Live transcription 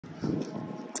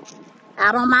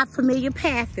out on my familiar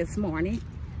path this morning.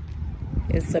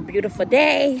 It's a beautiful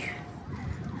day.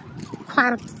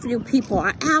 Quite a few people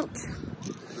are out.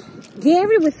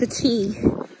 Gary with the T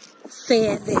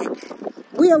said that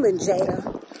Will and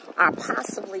Jada are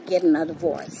possibly getting a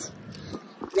divorce.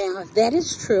 Now, if that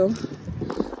is true,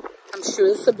 I'm sure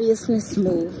it's a business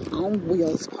move on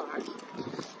Will's part.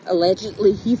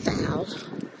 Allegedly, he filed.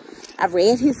 I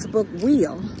read his book,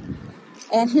 Will,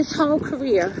 and his whole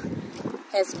career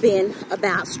has been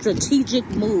about strategic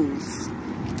moves,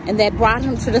 and that brought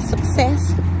him to the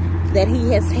success that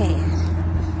he has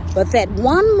had. But that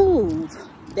one move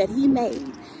that he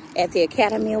made at the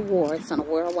Academy Awards on a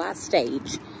worldwide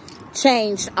stage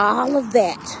changed all of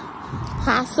that,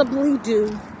 possibly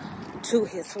due to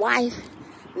his wife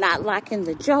not liking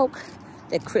the joke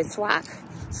that Chris Rock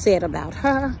said about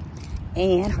her,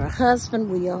 and her husband,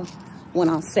 Will, went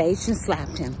on stage and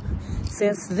slapped him.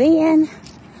 Since then,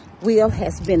 Will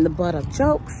has been the butt of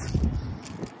jokes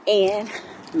and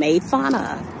made fun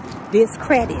of,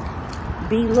 discredited,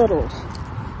 belittled.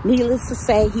 Needless to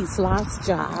say, he's lost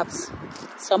jobs.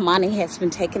 Some money has been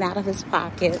taken out of his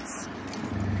pockets,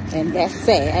 and that's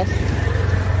sad.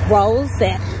 Roles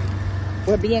that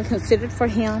were being considered for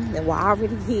him, that were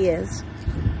already his,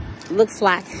 looks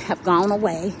like have gone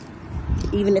away.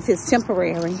 Even if it's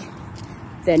temporary,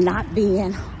 they're not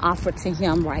being offered to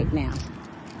him right now.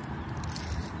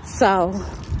 So,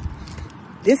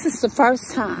 this is the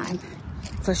first time,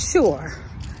 for sure,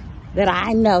 that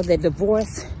I know that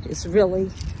divorce is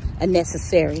really a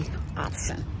necessary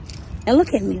option. And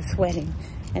look at me sweating,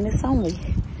 and it's only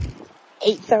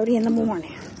 8:30 in the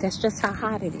morning. That's just how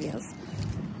hot it is,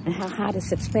 and how hot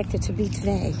it's expected to be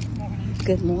today.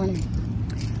 Good morning.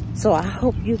 So I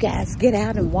hope you guys get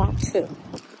out and walk too.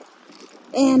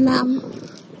 And I'm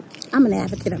an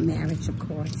advocate of marriage, of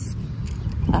course.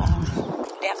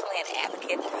 Definitely an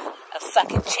advocate of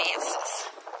second chances.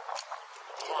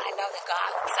 And I know that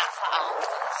God looks out for all of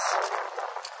us.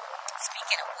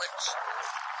 Speaking of which,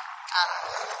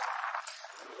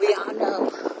 we all know,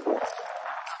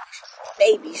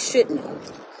 maybe should know,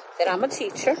 that I'm a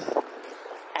teacher.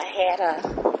 I had a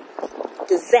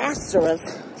disastrous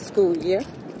school year,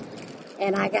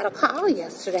 and I got a call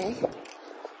yesterday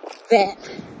that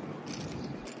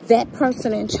that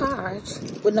person in charge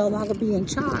would no longer be in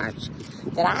charge,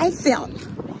 that I felt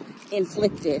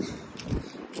inflicted,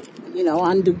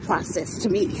 undue process to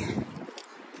me.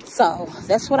 So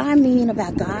that's what I mean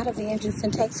about God avenges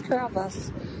and takes care of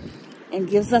us and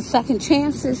gives us second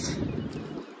chances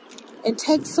and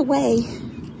takes away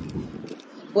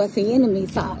what the enemy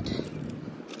thought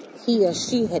he or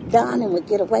she had done and would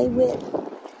get away with,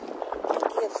 and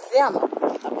gives them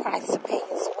a price to pay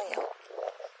as well.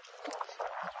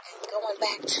 Going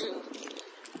back to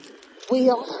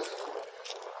Will,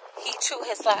 he too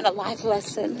has learned a life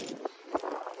lesson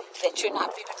that you're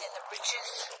not bigger than the britches,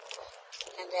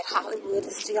 and that Hollywood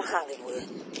is still Hollywood.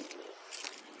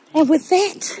 And with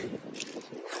that,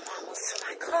 I'm almost to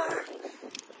my car.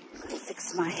 I'm going to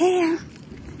fix my hair,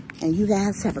 and you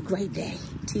guys have a great day.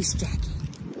 Teach Jackie.